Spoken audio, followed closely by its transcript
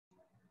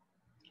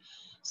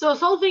So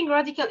solving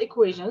radical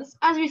equations,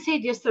 as we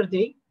said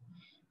yesterday,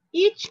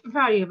 each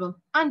variable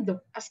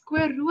under a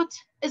square root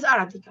is a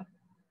radical.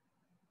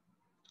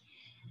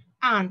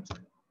 And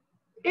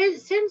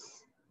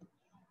since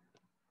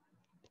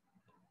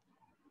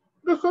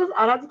this is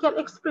a radical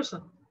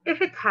expression,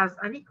 if it has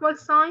an equal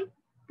sign,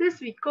 this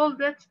we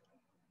called it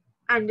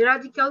a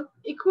radical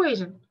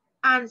equation.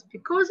 And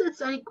because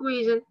it's an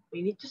equation,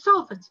 we need to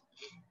solve it.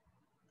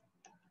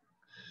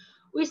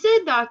 We said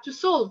that to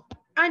solve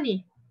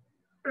any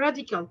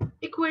radical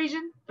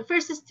equation, the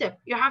first step,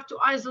 you have to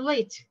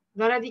isolate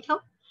the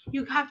radical.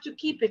 You have to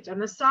keep it on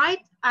the side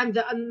and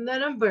the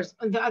numbers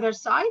on the other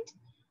side,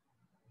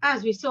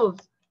 as we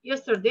solved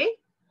yesterday.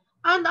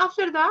 And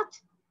after that,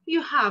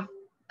 you have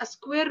a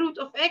square root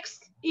of x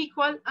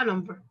equal a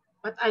number.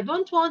 But I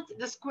don't want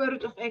the square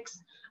root of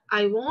x.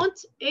 I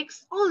want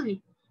x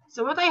only.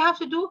 So what I have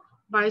to do,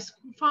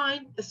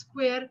 find the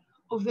square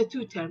of the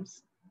two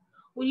terms.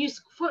 When you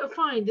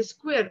find the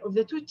square of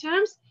the two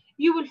terms,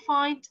 you will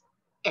find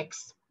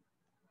x.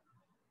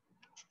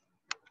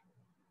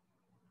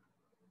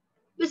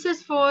 This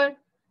is for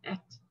it.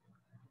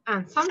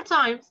 And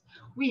sometimes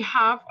we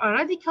have a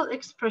radical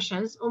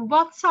expressions on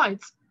both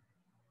sides,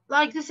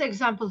 like this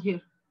example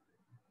here.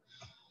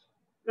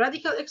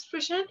 Radical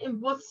expression in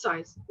both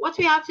sides. What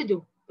we have to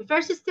do? The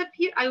first step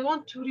here, I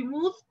want to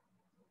remove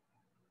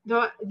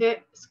the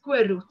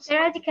square root. The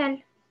radical.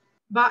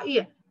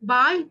 By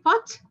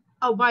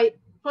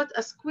put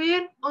a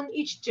square on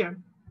each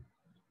term.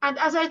 And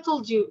as I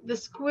told you, the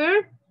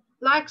square,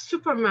 like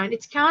Superman,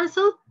 it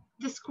cancels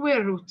the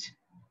square root.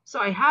 So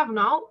I have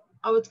now,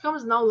 it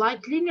comes now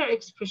like linear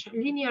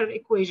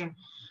equation.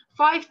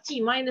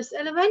 5t minus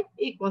 11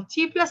 equal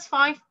t plus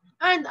 5,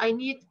 and I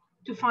need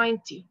to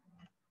find t.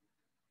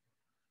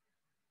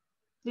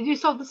 Did you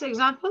solve this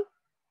example?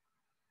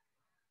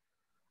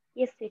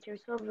 Yes, teacher,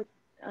 solve it.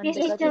 Yes,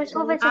 teacher,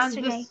 solve it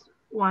yesterday. And this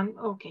one,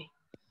 okay.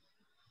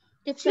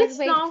 Teacher,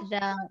 wait,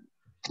 the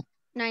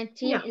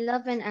 19,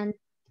 11, and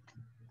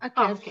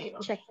okay.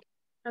 Check.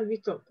 And we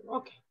told them,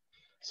 okay.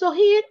 So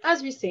here,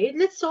 as we said,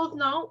 let's solve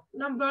now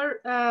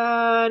number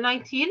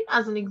 19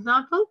 as an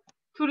example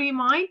to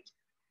remind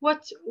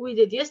what we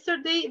did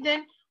yesterday,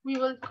 then we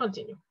will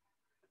continue.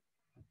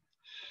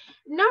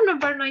 Now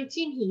number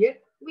 19 here,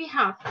 we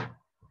have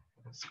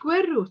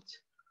square root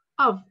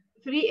of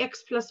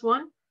 3x plus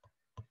 1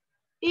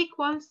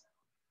 equals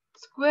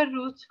square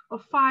root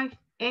of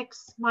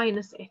 5x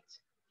minus 8.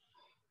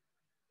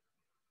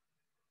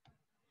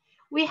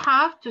 We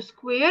have to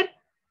square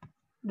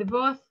the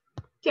both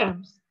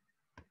terms.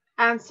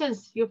 And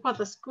since you put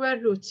a square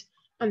root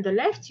on the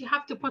left, you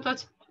have to put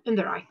it on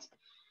the right.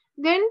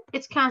 Then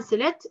it's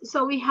cancel it.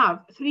 So we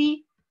have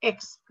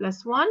 3x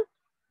plus 1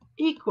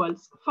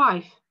 equals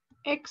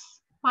 5x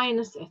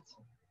minus 8.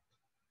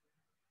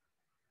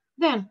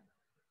 Then,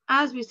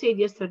 as we said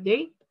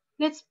yesterday,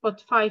 let's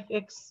put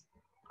 5x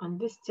on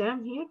this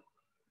term here.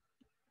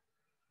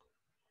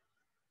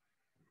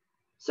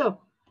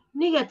 So,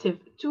 negative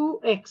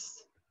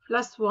 2x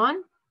plus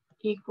 1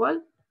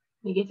 equal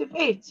negative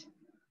 8.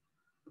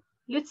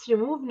 Let's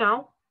remove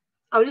now,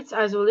 or let's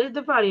isolate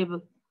the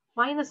variable.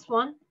 Minus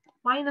 1,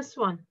 minus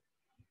 1.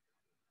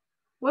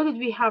 What did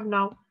we have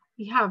now?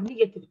 We have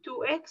negative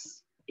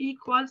 2x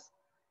equals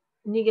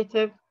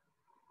negative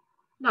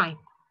 9.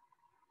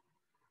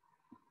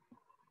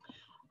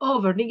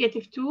 Over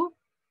negative 2,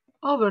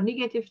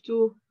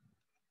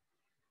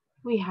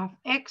 we have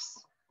x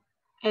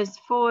as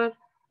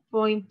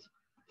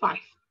 4.5.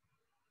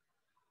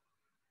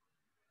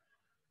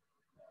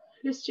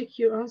 Let's check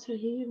your answer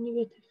here.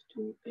 Negative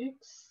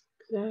 2x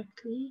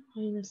exactly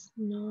minus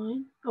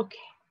 9. Okay,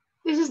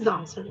 this is the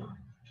answer now.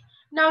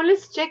 Now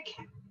let's check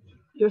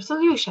your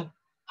solution.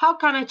 How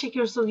can I check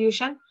your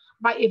solution?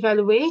 By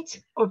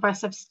evaluate or by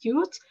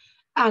substitute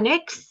an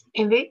x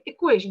in the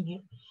equation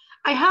here.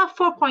 I have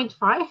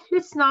 4.5.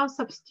 Let's now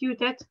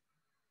substitute it.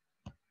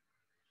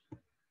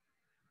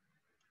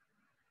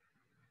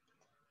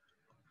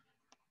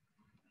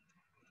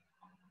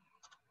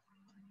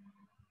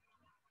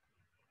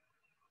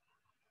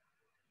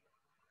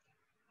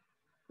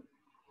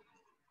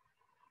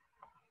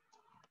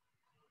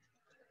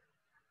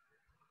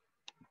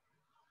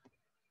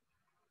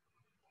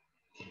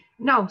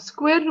 Now,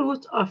 square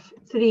root of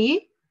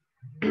 3.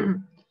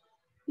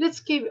 Let's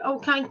keep,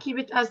 can keep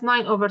it as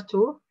 9 over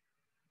 2.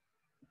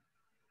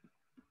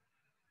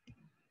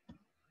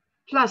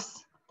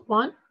 Plus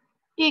 1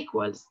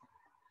 equals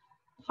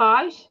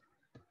 5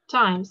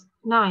 times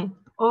 9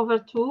 over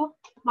 2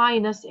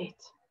 minus 8.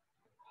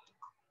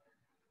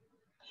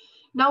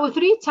 Now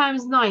 3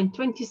 times 9,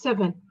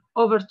 27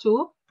 over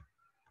 2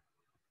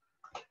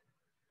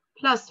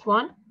 plus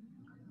 1.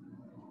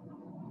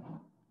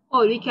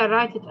 Or we can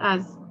write it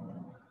as,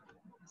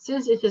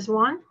 since it is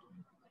 1,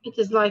 it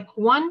is like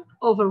 1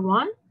 over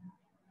 1.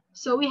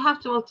 So we have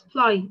to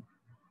multiply.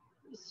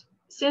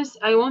 Since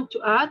I want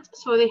to add,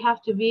 so they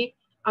have to be,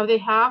 or they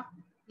have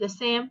the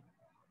same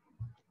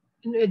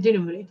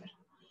denominator.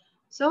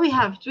 So we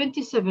have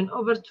 27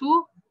 over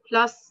 2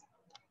 plus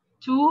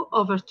 2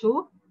 over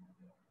 2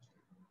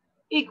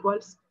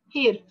 equals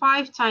here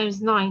 5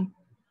 times 9,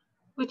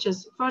 which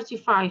is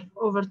 45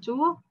 over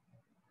 2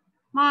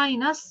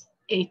 minus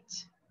 8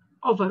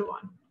 over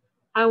 1.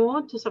 I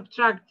want to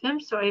subtract them,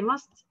 so I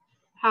must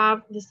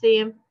have the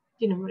same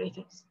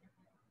denominators.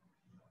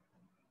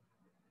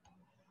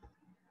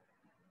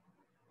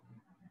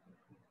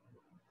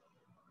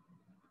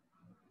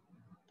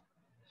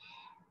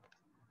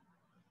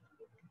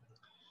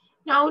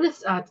 Now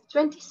let's add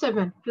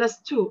 27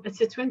 plus 2,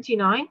 it's a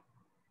 29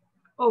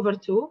 over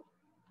 2.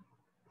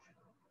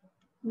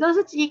 Does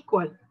it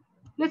equal?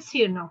 Let's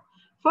hear now.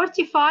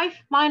 45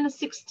 minus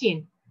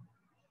 16.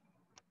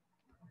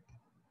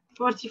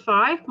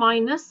 45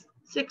 minus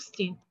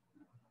 16.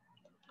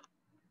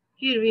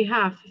 Here we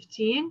have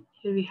 15,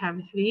 here we have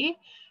 3.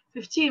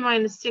 15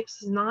 minus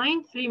 6 is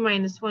 9, 3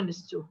 minus 1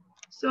 is 2.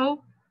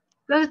 So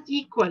does it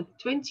equal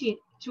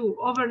 22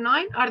 over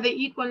 9? Are they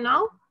equal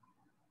now?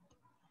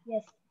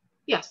 Yes.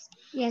 Yes.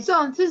 Yes.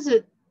 So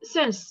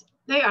since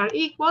they are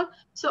equal,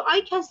 so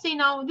I can say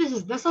now this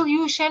is the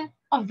solution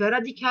of the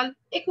radical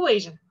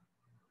equation.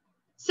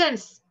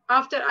 Since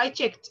after I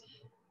checked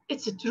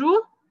it's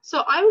true,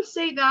 so I will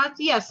say that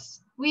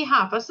yes, we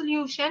have a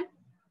solution,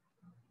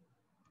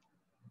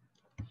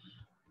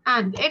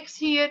 and x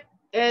here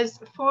is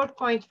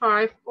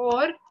 4.5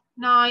 or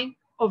 9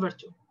 over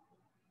 2.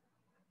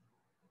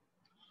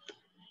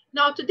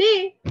 Now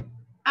today,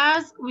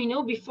 as we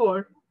know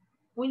before,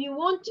 when you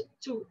want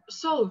to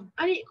solve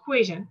any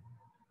equation,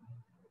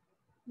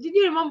 did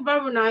you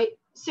remember when I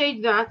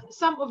said that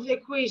some of the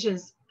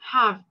equations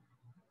have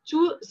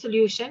 2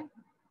 solutions,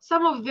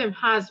 some of them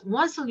has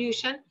 1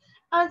 solution,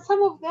 and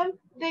some of them,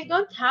 they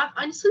don't have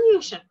any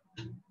solution.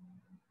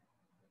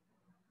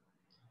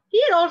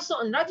 Here also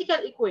in radical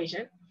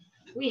equation,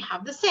 we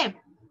have the same.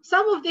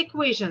 Some of the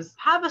equations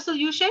have a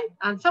solution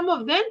and some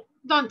of them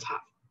don't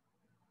have.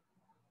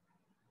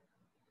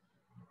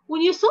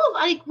 When you solve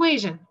an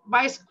equation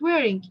by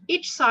squaring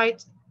each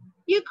side,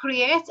 you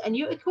create a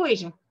new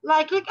equation.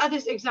 Like look at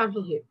this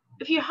example here.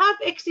 If you have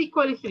x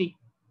equal 3,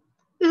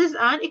 this is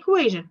an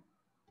equation.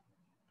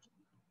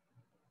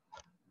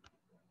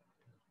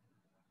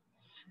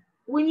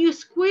 When you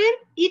square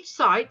each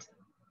side,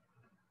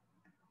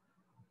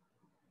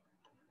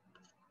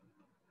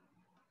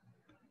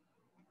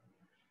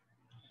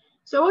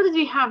 so what did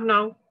we have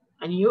now?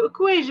 A new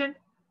equation.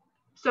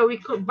 So we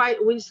could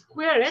when we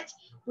square it,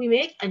 we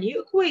make a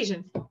new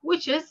equation,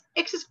 which is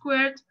x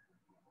squared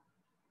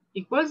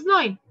equals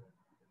 9.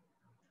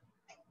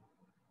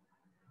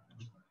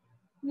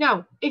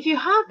 Now, if you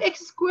have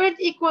x squared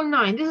equal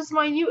 9, this is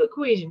my new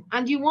equation,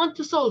 and you want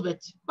to solve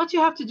it, what you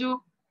have to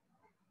do?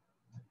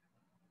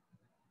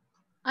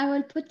 I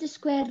will put the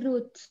square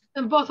root.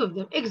 In both of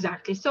them,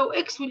 exactly. So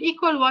x will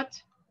equal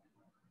what?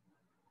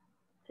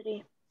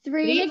 3.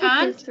 3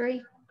 negative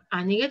 3.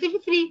 And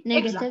negative 3.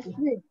 Negative exactly.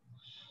 3.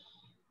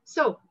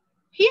 So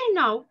here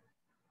now,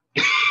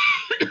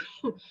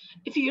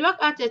 if you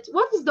look at it,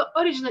 what is the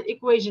original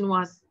equation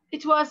was?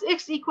 It was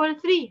x equal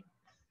 3.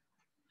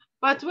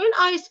 But when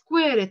I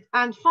square it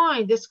and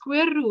find the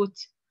square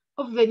root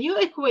of the new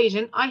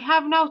equation, I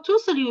have now 2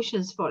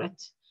 solutions for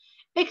it.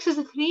 X is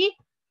 3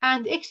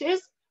 and x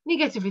is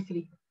negative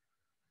 3.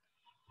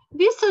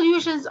 These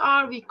solutions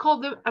are, we call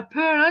them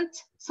apparent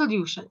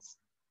solutions.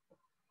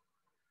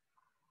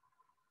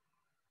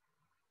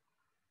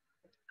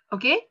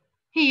 Okay,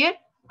 here,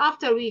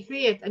 after we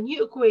create a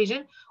new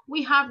equation,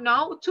 we have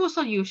now 2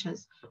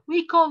 solutions.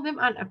 We call them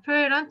an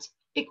apparent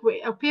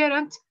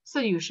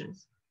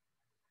solutions.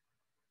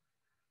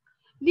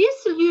 These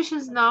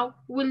solutions now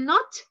will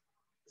not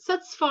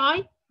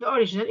satisfy the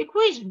original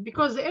equation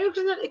because the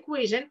original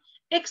equation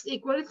x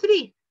equal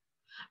 3.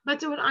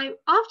 But when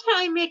after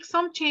I make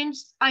some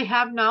changes, I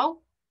have now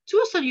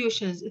 2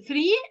 solutions,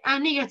 3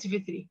 and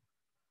negative 3.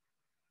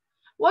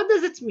 What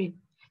does it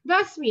mean?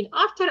 That means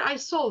after I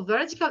solve the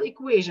radical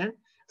equation,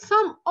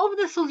 some of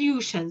the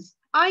solutions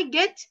I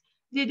get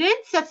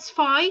didn't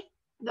satisfy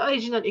the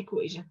original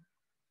equation.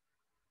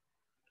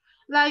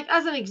 Like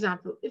as an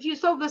example, if you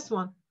solve this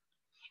one,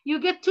 you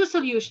get 2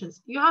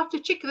 solutions. You have to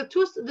check the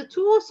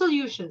two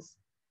solutions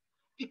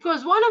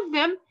because one of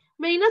them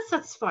may not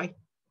satisfy.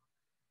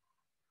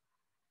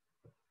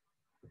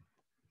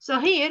 So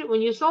here,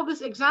 when you solve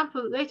this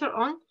example later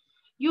on,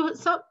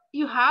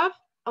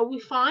 we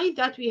find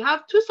that we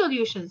have 2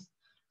 solutions.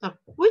 Now,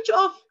 which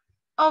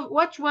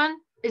one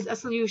is a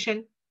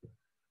solution?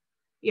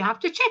 You have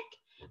to check.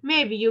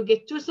 Maybe you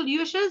get 2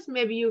 solutions,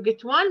 maybe you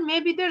get 1,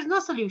 maybe there's no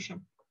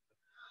solution.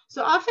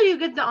 So after you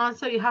get the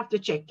answer, you have to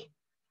check.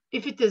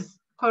 If it is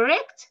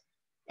correct,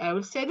 I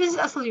will say this is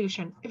a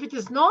solution. If it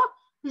is not,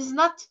 this is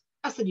not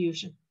a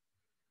solution.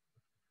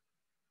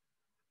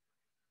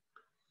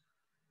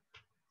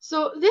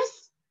 So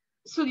this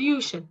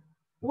solution,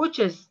 which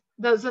is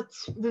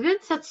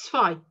didn't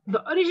satisfy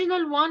the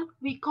original one,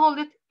 we call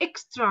it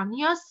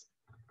extraneous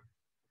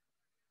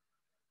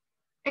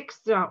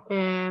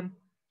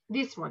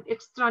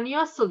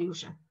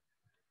solution.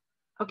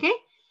 Okay,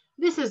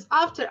 this is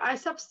after I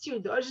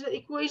substitute the original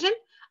equation.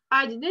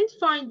 I didn't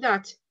find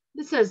that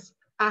this is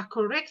a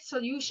correct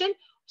solution,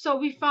 So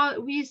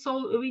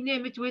we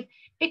name it with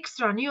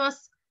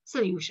extraneous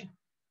solution.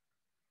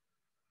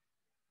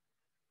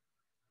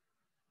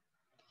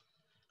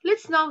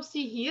 Let's now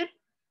see here.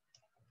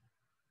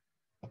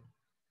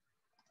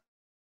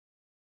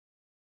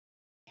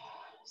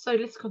 So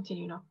let's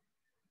continue now.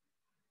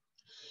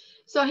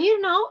 So here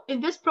now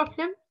in this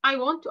problem, I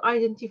want to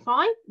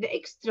identify the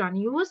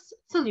extraneous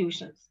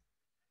solutions.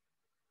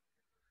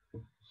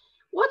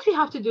 What we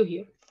have to do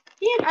here?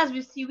 Here, as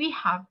we see, we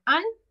have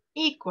n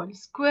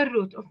equals square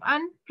root of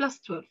n plus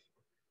 12.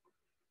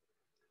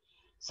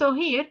 So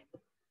here,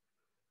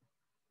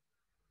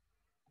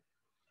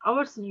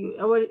 our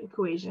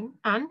equation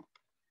n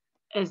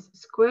is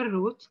square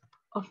root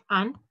of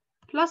n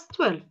plus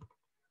 12.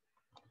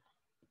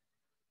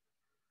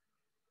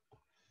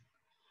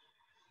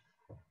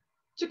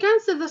 To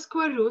cancel the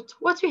square root,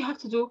 what we have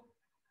to do?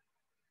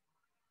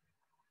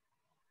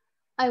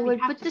 I will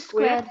put the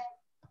square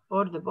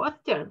for the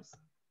both terms.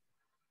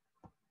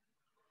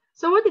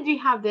 So what did we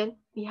have then?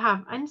 We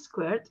have n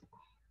squared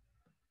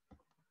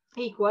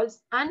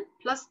equals n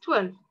plus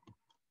 12,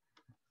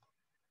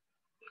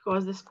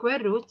 because the square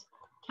root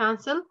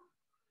cancel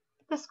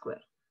the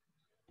square.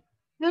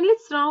 Then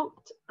let's now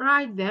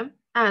write them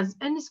as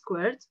n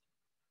squared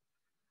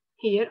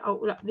here.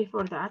 Oh,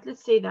 before that,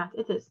 let's say that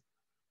it is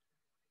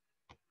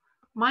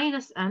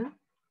minus n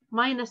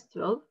minus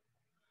 12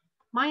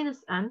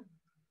 minus n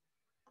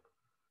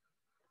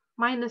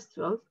minus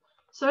 12.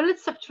 So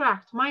let's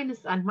subtract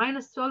minus n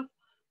minus 12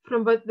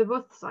 from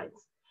both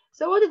sides.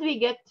 So what did we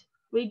get?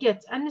 We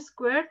get n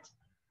squared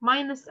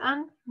minus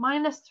n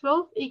minus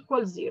 12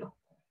 equals 0.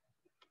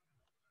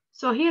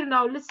 So here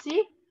now let's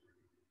see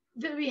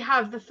that we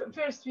have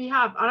first we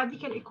have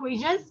radical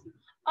equations.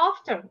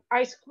 After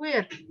I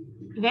square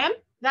them,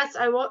 that's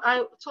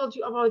I told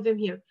you about them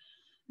here.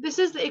 This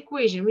is the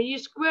equation. When you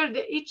square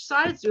each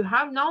sides, you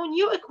have now a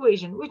new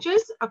equation, which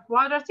is a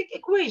quadratic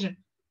equation.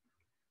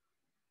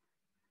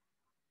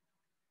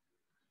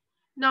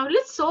 Now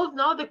let's solve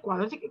now the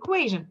quadratic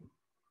equation.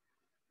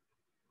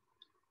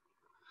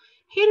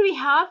 Here we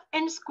have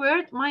n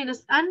squared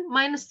minus n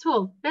minus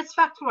 12. Let's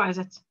factorize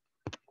it.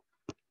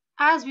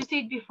 As we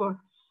said before,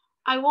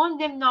 I want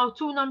them now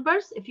two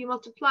numbers. If you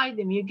multiply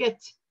them, you get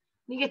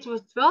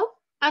negative 12.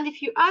 And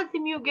if you add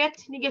them, you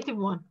get negative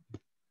 1.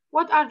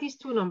 What are these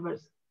two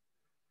numbers?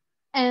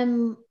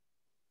 Negative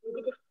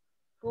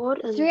 4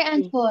 and 3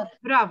 and 4.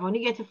 Bravo,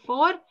 negative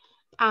 4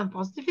 and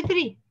positive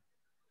 3.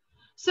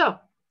 So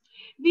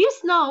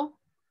these now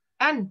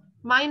n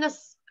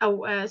minus,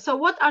 so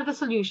what are the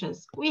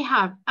solutions? We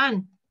have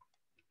n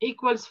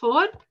equals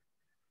 4.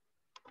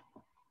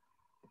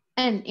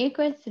 N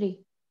equals 3.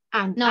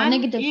 And no, n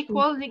negative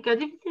equal 3.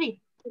 Negative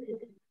 3.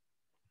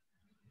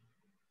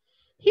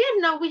 Here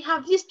now we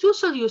have these two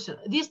solutions.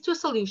 These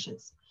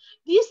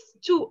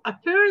two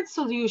apparent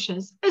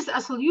solutions is a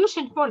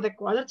solution for the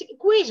quadratic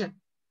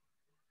equation.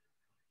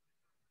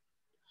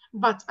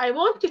 But I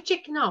want to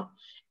check now,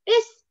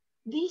 is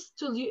these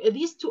two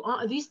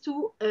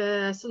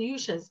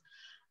solutions,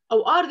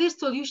 or are these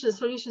solutions,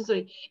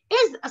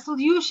 is a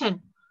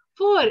solution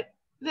for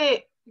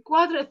the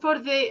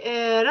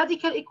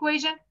radical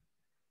equation?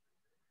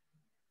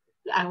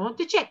 I want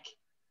to check.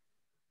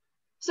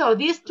 So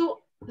these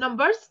two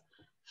numbers,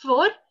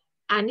 4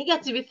 and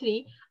negative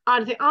 3,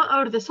 are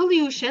the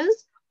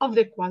solutions of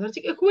the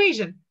quadratic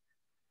equation.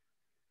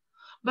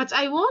 But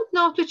I want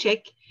now to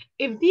check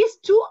if these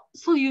two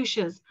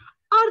solutions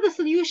are the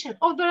solution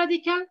of the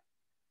radical.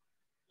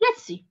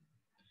 Let's see.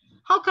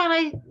 How can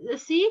I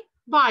see?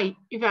 By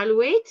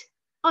evaluate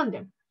on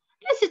them.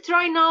 Let's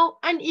try now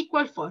n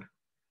equal 4.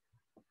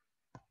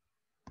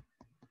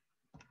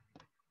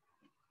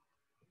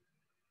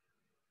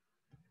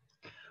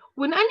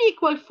 When n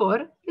equal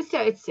 4,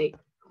 let's say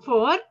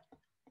 4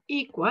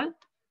 equal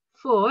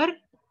 4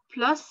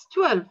 plus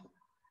 12.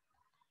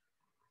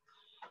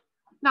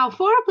 Now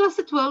 4 plus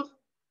 12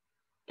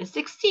 is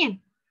 16,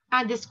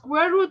 and the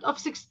square root of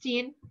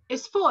 16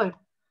 is 4.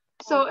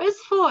 So is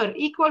 4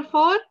 equal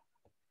 4?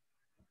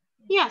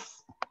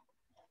 Yes.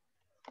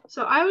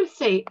 So I will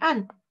say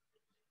n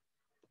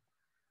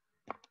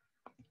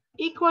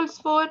equals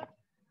 4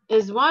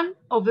 is one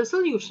of the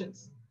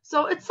solutions.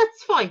 So it's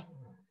satisfied.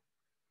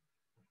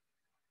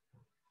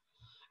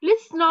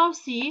 Let's now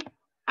see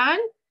n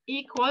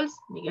equals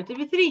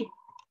negative 3.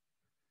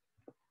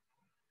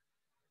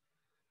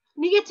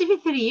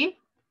 Negative 3,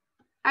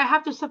 I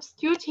have to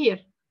substitute here,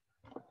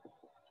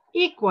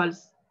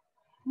 equals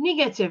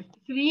negative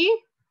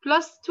 3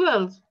 plus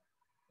 12.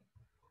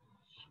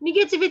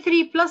 Negative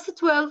 3 plus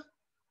 12.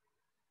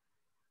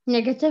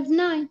 Negative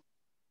 9.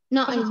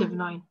 No, Positive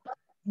 9.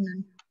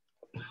 9.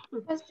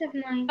 positive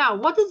 9. Now,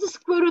 what is the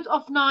square root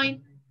of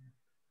 9?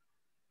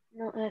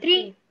 No,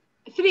 3.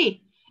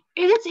 3.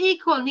 Is it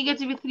equal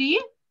negative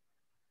 3?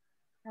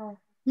 No.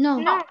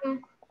 No.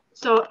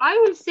 So I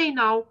will say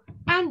now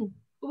n,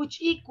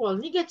 which equal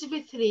negative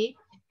 3,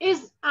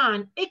 is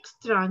an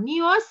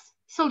extraneous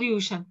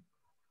solution.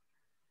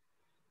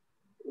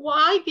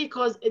 Why?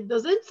 Because it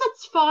doesn't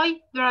satisfy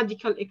the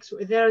radical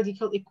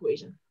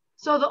equation.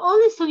 So the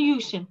only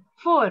solution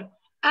for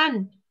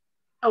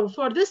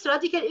for this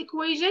radical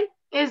equation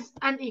is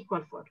n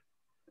equal 4.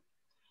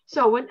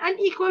 So when n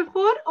equal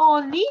 4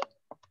 only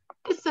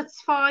is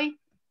satisfied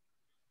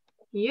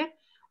here.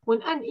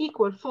 When n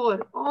equal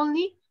 4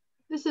 only,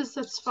 this is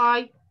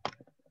satisfy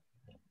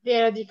the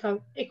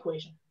radical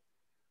equation.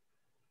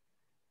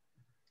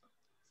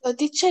 So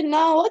teacher,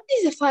 now what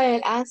is the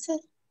final answer?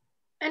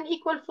 N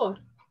equal 4.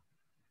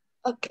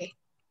 Okay.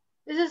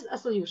 This is a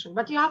solution,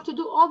 but you have to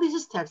do all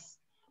these steps.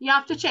 You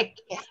have to check,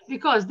 Yeah.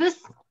 because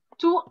these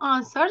two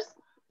answers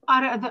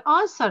are the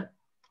answer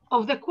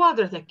of the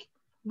quadratic,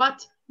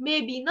 but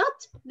maybe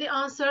not the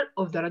answer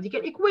of the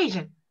radical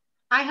equation.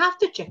 I have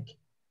to check.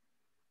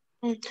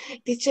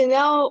 Teacher,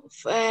 now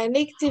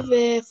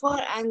negative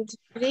 4 and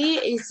 3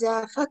 is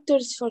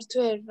factors for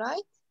 12,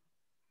 right?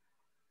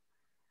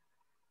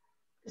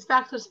 It's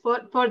factors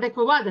for the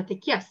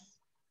quadratic, yes.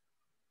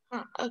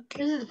 Okay.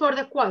 This is for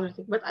the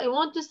quadratic, but I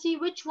want to see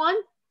which one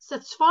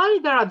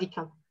satisfies the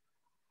radical.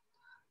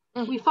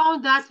 We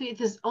found that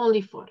it is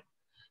only 4.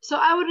 So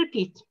I will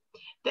repeat.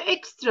 The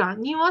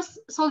extraneous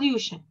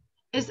solution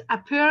is a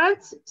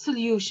parent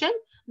solution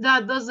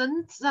that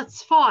doesn't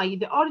satisfy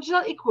the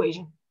original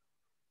equation.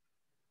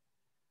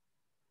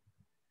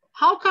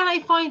 How can I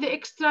find the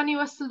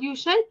extraneous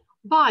solution?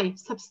 By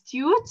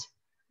substitute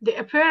the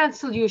apparent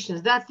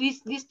solutions, that's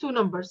these two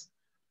numbers,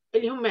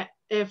 اللي هم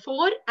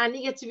 4 and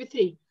negative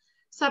 3.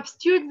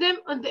 Substitute them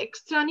on the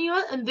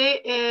extraneous and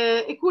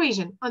the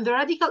equation, on the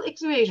radical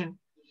equation.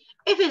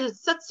 If it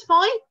is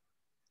satisfied,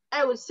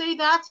 I will say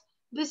that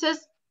this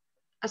is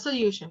a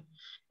solution.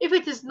 If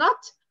it is not,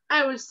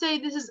 I will say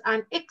this is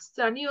an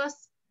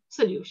extraneous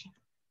solution.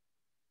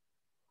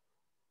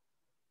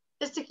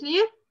 Is it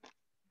clear?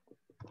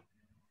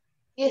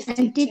 Yes,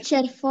 And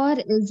teacher 4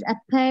 is a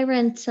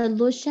parent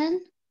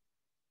solution.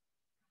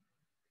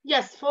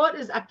 Yes, 4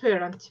 is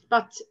apparent,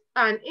 but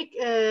an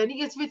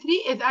negative 3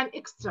 is an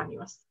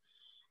extraneous.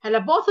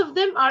 And both of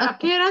them are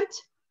apparent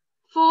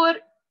for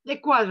the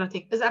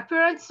quadratic, is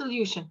apparent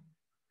solution.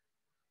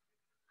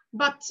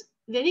 But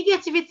the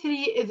negative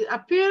 3 is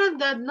apparent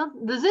that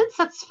doesn't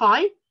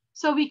satisfy,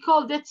 so we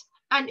called it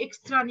an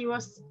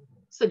extraneous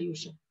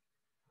solution.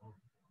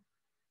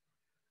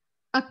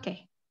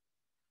 Okay.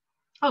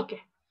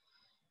 Okay.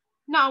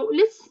 Now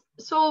let's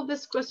solve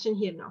this question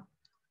here now.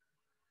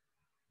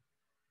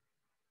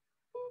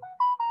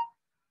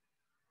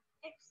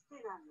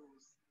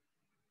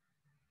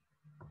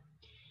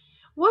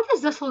 What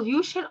is the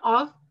solution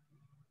of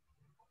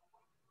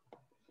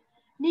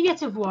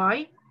negative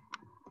y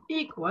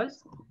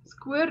equals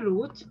square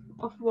root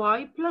of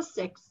y plus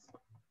 6?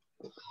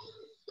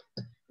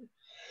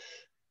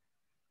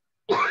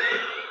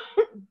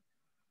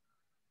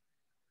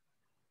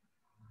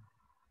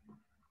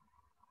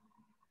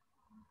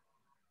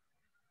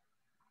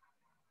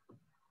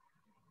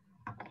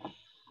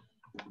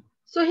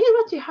 So here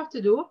what you have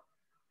to do,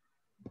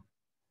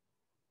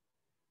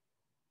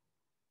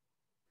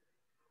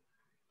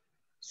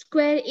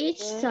 Square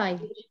each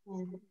side.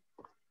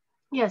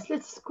 yes,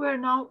 let's square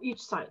now each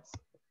side.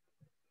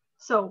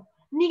 So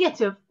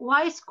negative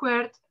y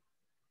squared,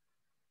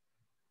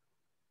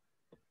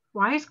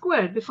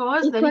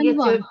 because the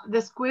negative,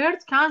 the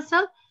squared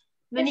cancel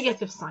the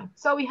negative sign.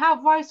 So we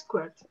have y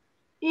squared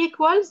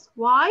equals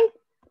y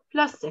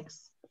plus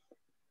 6.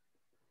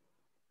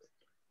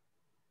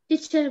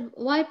 Teacher,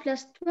 y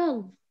plus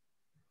 12.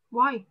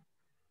 Why?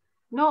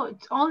 No,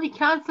 it only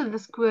cancel the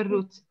square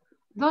root.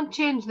 Don't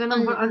change the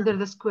number under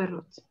the square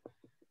root.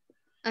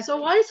 Okay. So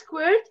y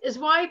squared is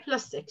y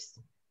plus 6.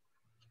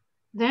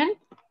 Then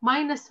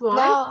minus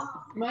y,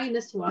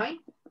 minus y.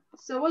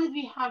 So what did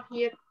we have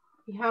here?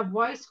 We have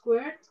y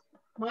squared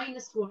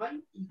minus y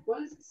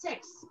equals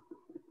 6.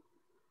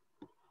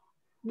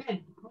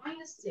 Then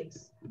minus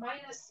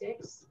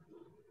 6.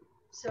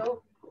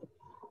 So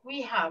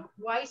we have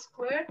y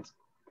squared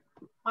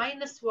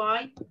minus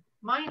y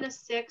minus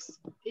 6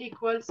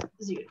 equals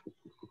 0.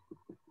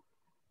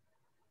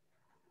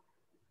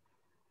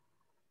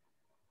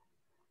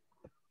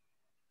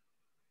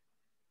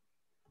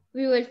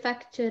 We will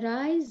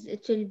factorize.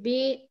 It will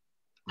be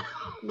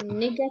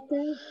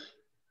negative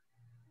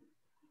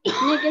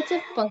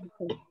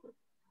positive.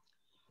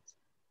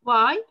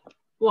 Why?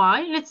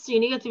 Let's see,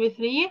 negative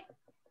 3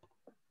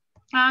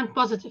 and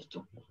positive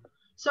 2.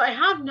 So I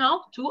have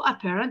now two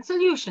apparent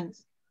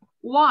solutions.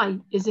 Y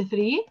is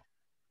 3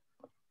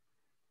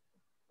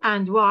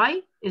 and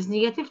y is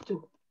negative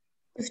 2.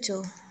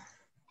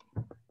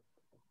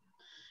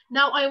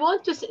 Now I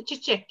want to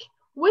check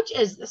which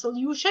is the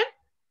solution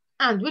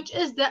and which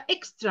is the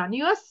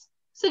extraneous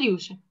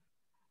solution.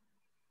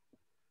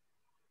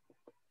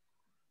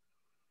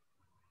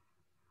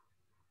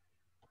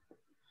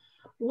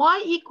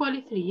 Y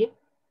equals 3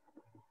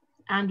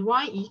 and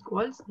y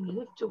equals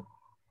negative 2.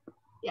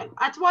 Yeah,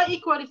 at y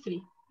equals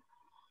 3.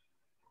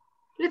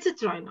 Let's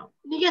try now.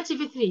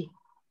 Negative 3.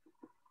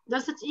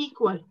 Does it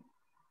equal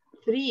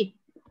 3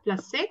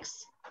 plus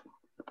 6?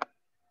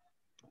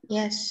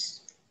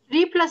 Yes.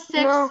 3 plus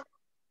 6? No.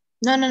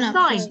 No. 9.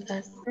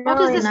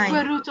 What is the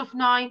square root of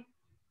 9?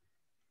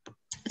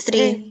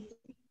 3.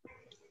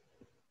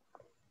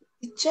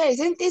 Teacher,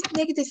 isn't it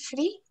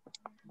 -3?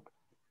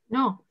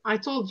 No, I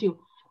told you.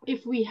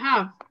 If we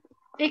have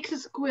x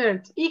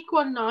squared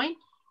equal 9,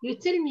 you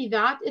tell me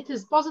that it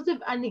is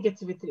positive and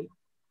negative 3.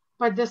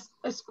 But the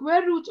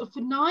square root of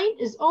 9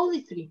 is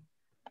only 3.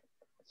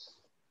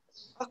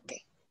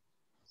 Okay.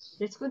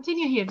 Let's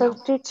continue here So,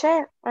 now.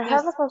 teacher, I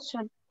have a Yes.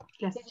 question.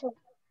 Yes.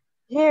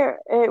 Here,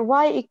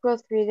 y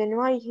equals 3, then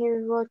why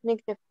here wrote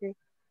 -3?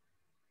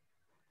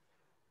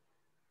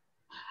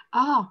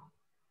 Ah,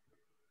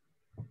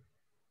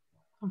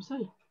 I'm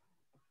sorry.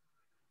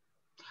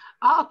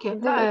 Ah, okay.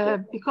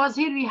 Because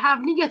here we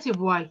have negative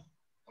y.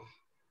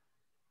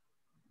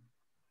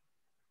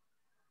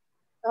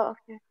 Oh,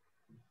 okay.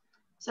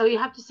 So you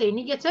have to say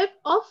negative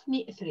of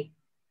 3.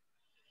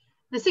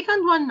 The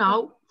second one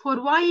now, for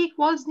y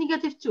equals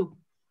 -2.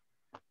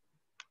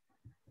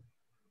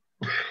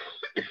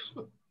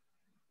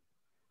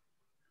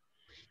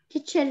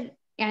 Teacher,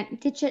 yeah,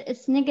 teacher,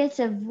 it's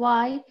negative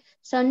y.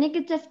 So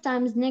negative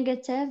times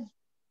negative.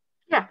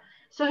 Yeah.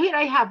 So here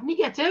I have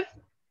negative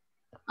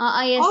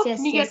Yes, of yes,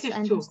 negative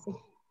yes, 2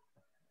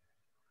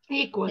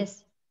 equals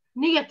yes.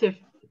 negative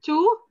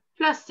 2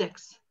 plus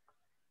 6.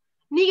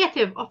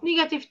 Negative of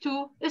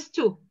 -2 is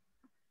 2.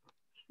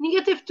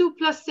 Negative 2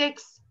 plus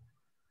 6?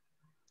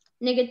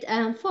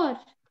 Negative 4.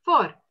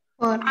 4.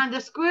 4. And the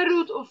square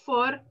root of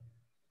 4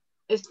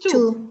 is 2.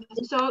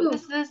 2. So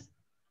this is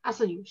a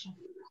solution.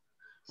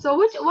 So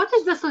what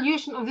is the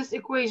solution of this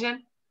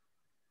equation?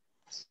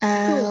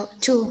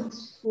 2.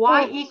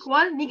 Y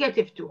equal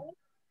 -2.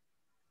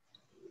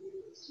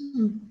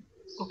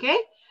 Okay?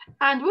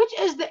 And which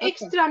is the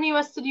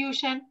extraneous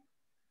solution?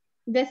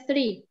 The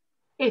 3.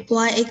 It's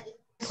Y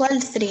equal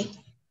 3.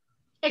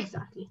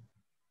 exactly.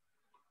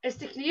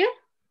 Is it clear?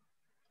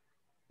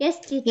 Yes,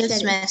 teacher.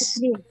 Yes, miss.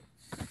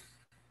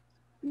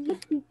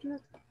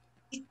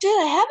 Teacher,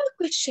 I have a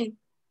question.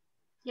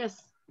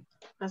 Yes.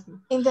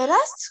 Basma. In the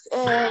last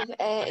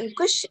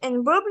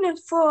in problem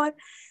 4,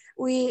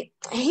 we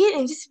here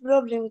in this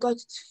problem got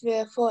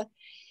 4.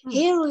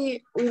 Here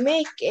we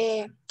make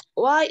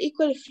y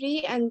equal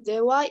 3 and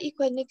y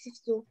equal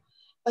 -2.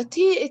 But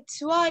here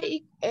it's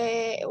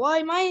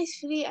y minus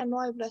 3 and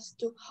y plus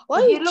 2. Why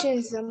So here you look.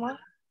 change them?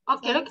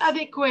 Okay, look at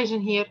the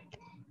equation here.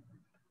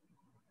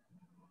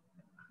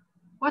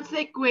 What's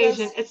the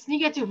equation? Yes. It's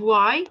negative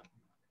y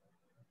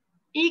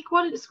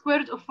equal square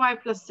root of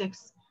 5 plus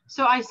 6.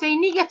 So I say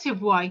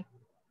negative y.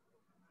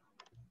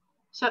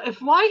 So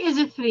if y is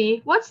a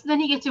 3, what's the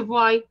negative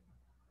y?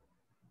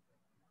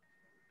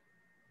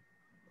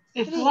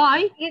 If 3. y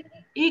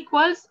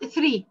equals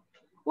 3,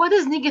 what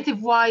is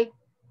negative y?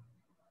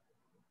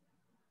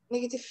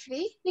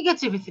 -3?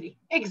 Negative 3,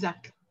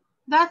 exactly.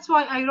 That's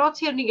why I wrote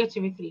here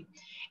negative 3.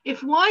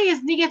 If y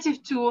is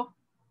 -2,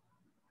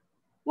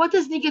 what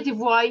is negative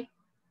y?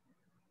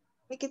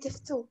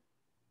 -2.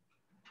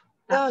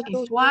 No,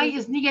 if y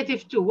is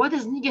 -2, what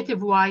is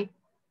negative y?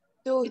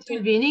 2. It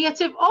will be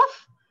negative of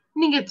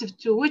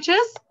 -2, which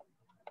is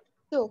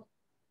 2.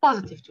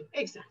 positive 2,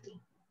 exactly.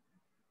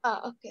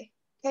 Okay.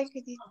 Thank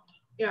you, teacher.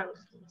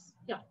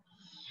 Yeah.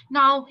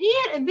 Now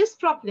here in this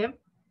problem,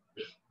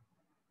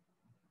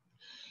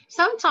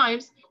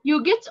 sometimes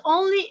you get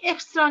only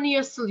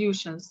extraneous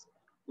solutions.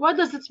 What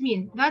does it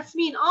mean? That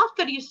means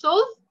after you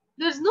solve,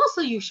 there's no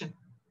solution.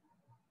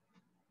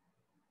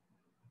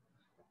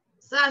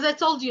 So as I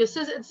told you,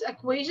 since it's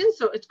equation,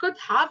 so it could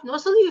have no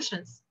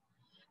solutions.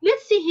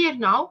 Let's see here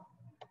now.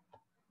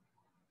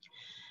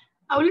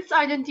 Let's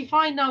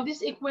identify now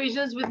these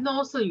equations with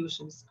no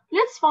solutions.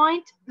 Let's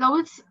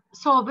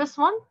solve this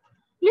one.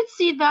 Let's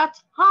see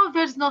that how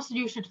there's no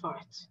solution for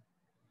it.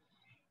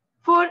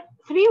 For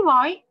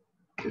 3y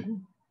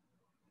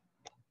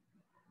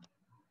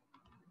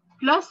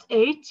plus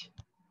 8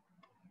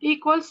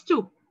 equals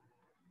 2.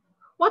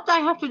 What I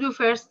have to do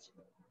first?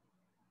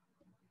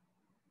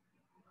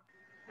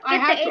 I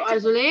have to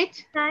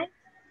isolate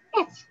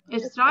it.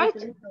 It's right.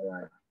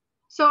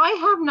 So I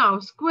have now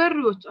square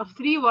root of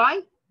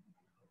 3y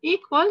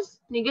equals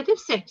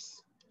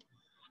 -6.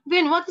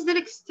 Then what is the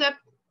next step?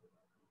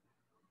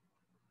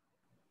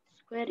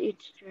 Square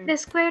each term. The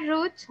square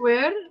root.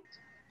 Square.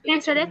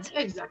 Cancel it.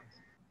 Exactly.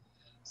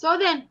 So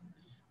then,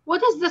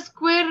 what is the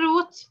square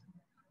root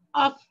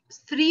of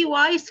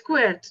 3y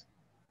squared?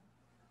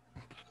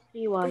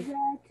 3y.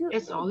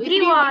 It's only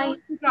 3y.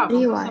 3y.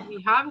 3y. So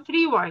we have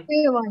 3y.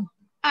 3y.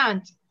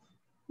 And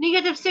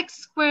 -6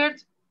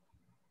 squared?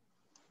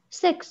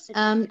 6.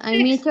 I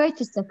mean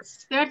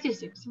 36.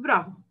 36.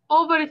 Bravo.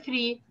 Over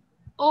 3.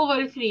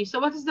 Over 3. So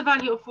what is the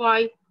value of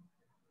y?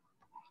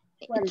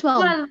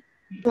 12.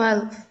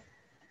 12.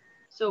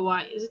 So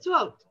y is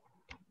 12.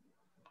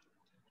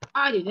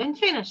 I didn't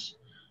finish.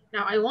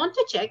 Now I want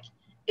to check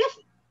if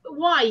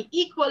y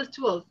equal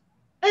 12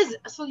 is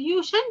a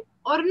solution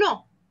or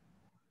no.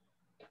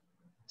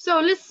 So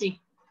let's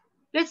see.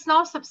 Let's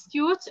now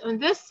substitute on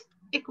this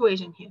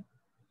equation here.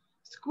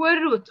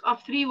 Square root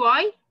of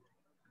 3y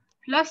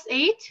plus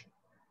 8,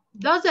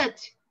 does it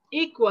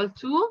equal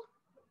to?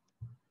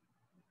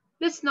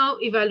 Let's now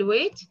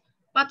evaluate,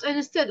 but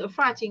instead of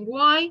writing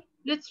y,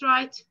 Let's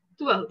write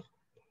 12.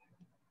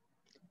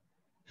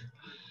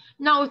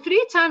 Now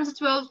 3 times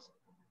 12.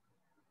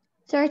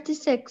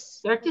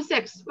 36.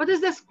 36. What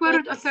is the square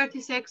root of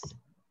 36?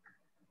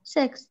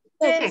 6.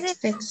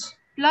 6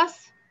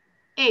 plus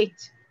 8,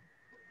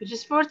 which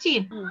is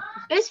 14.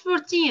 Is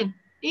 14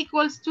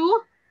 equals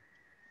to?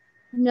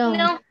 No.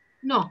 No.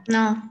 No.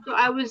 So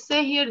I will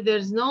say here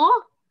there's no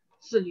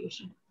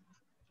solution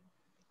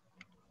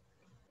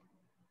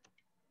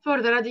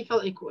for the radical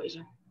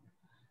equation.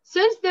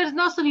 Since there's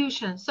no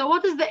solution, so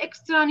what is the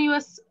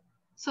extraneous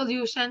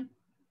solution?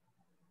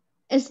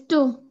 It's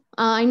 2.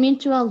 I mean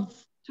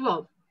 12.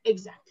 12,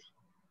 exactly.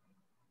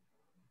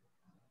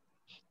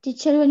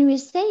 Teacher, when we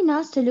say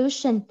no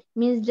solution,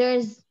 means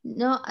there's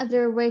no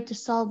other way to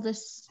solve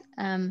this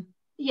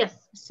Yes.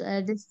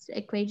 This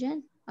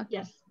equation? Okay.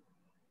 Yes.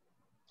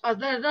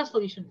 There's no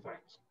solution for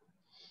it.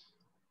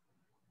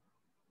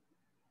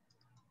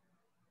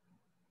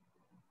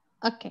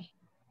 Okay.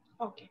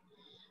 Okay.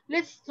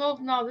 Let's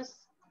solve now this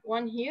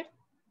one here.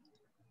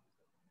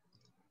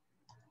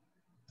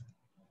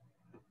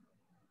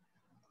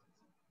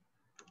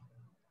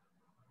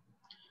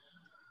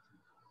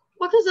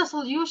 What is the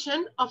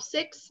solution of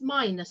 6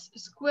 minus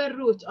square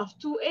root of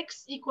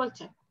 2x equal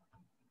 10?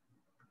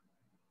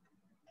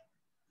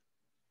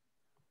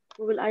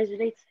 We will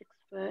isolate 6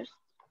 first.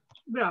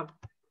 Bravo.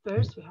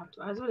 First, we have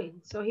to isolate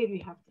it. So here we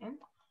have 10.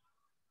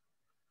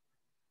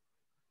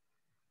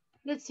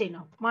 Let's say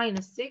now,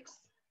 minus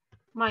 6,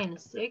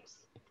 minus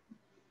 6.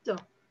 So,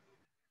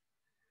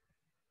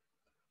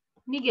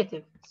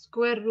 negative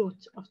square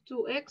root of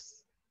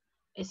 2x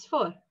is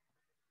 4.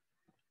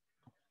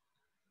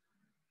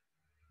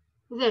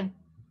 Then,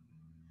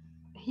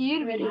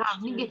 here we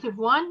have negative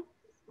 1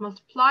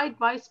 multiplied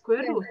by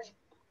square root.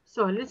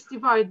 So, let's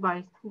divide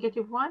by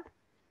negative 1,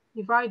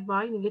 divide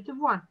by negative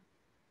 1.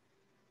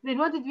 Then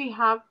what did we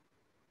have?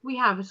 We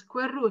have a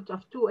square root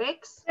of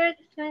 2x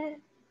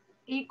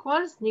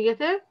equals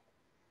negative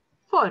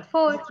 4. Is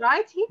it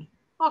right here?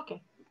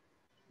 Okay.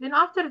 Then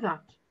after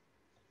that,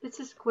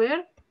 let's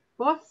square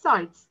both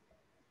sides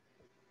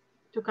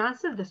to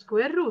cancel the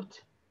square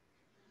root.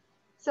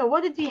 So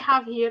what did we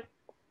have here?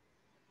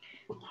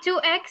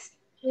 2x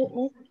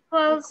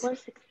equals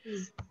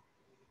 16.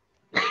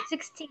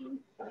 16.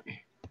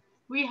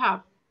 We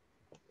have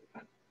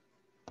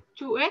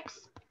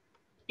 2x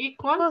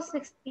equals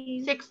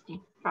 16.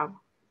 16.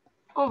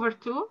 Over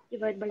 2.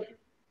 Divide by 2.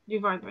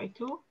 Divide by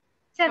 2.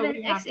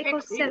 7x So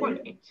equals x 7.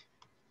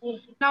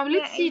 8. Now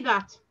let's see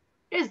that.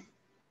 Is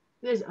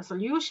there a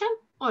solution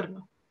or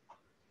no?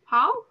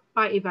 How?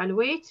 By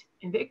evaluate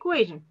in the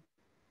equation.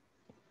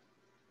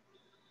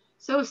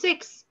 So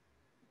 6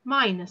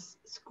 minus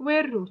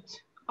square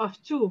root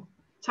of 2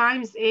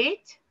 times 8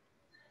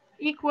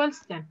 equals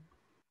 10.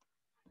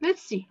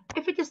 Let's see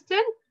if it is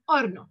 10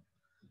 or no.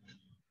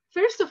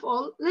 First of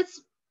all,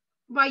 let's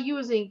by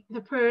using the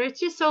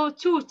parity. So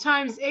 2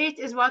 times 8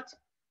 is what?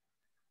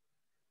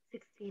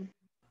 16.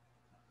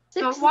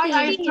 So why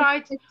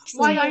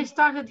I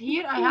started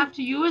here, I have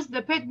to use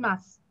the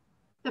PEDMAS,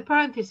 the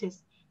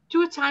parentheses.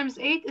 2 times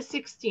 8 is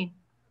 16.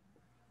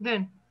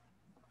 Then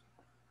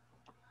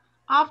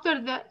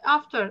after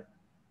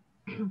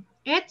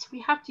it, we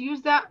have to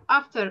use the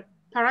after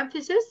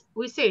parentheses.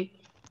 We say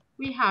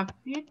we have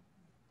it.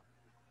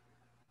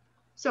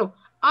 So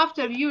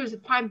after we use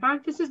prime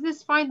parentheses,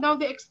 let's find out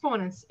the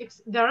exponents.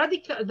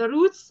 The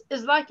roots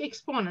is like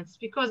exponents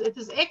because it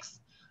is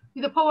x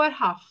to the power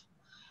half.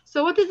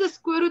 So what is the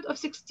square root of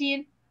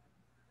 16?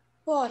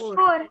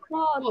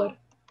 4.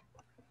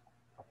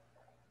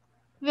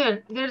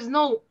 Then there's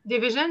no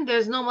division,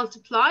 there's no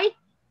multiply.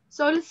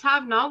 So let's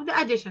have now the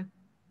addition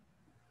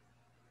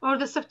or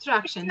the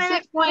subtraction.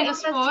 6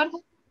 minus 4,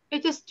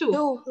 it is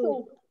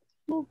 2.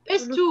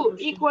 Is 2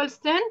 equals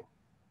 10?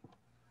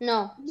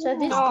 No. So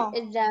this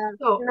is the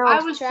So I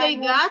will say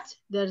that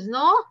there's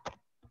no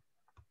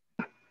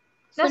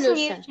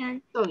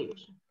solution.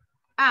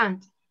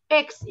 And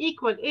x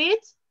equal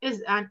 8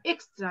 is an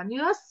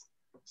extraneous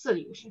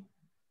solution.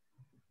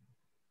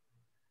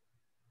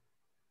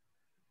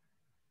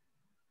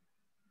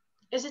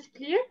 Is it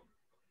clear?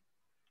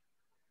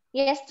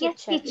 Yes,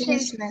 teacher.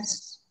 Yes,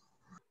 miss.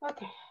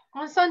 Okay.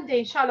 On Sunday,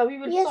 inshallah, we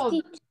will solve.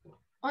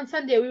 On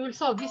Sunday, we will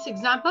solve these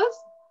examples,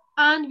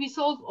 and we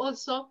solve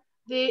also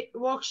the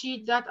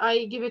worksheet that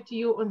I give it to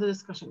you on the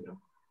discussion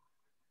room.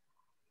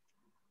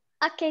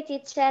 Okay,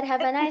 teacher.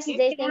 Have a nice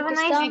day. Thank you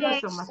so much. Thank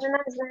you so much.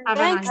 Have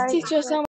a nice day. Thanks, teacher.